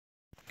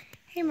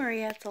Hey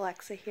Maria, it's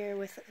Alexa here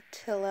with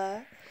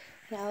Attila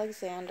and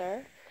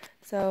Alexander.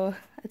 So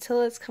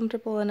Attila is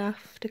comfortable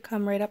enough to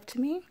come right up to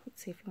me.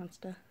 Let's see if he wants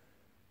to.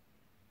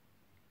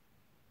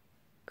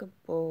 Good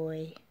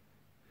boy.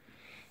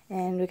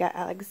 And we got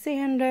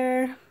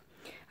Alexander.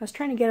 I was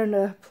trying to get him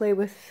to play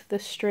with the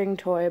string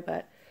toy,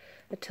 but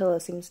Attila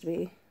seems to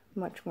be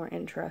much more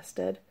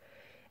interested.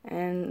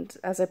 And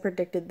as I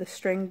predicted, the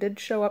string did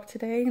show up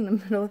today in the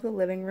middle of the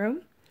living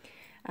room.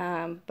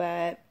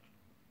 But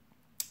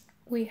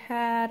we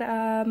had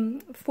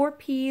 4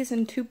 peas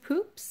and 2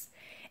 poops,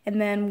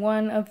 and then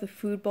one of the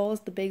food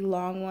bowls, the big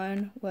long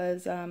one,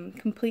 was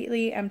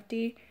completely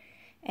empty,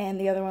 and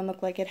the other one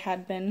looked like it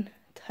had been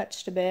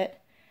touched a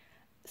bit.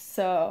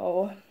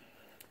 So,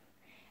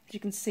 as you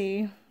can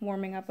see,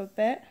 warming up a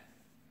bit.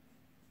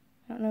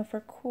 I don't know if we're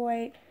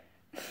quite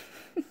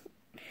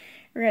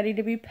ready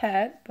to be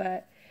pet,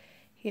 but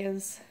he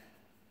is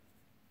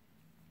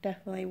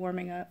definitely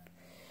warming up.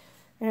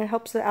 And it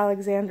helps that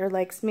Alexander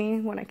likes me.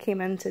 When I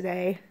came in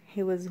today,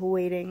 he was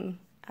waiting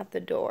at the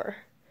door.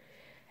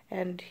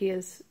 And he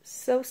is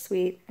so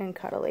sweet and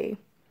cuddly.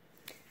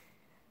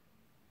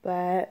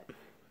 But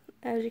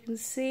as you can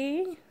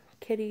see,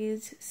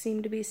 kitties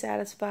seem to be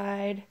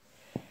satisfied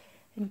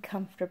and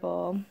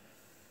comfortable.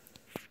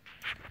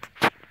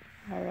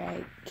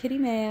 Alright, kitty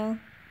mail.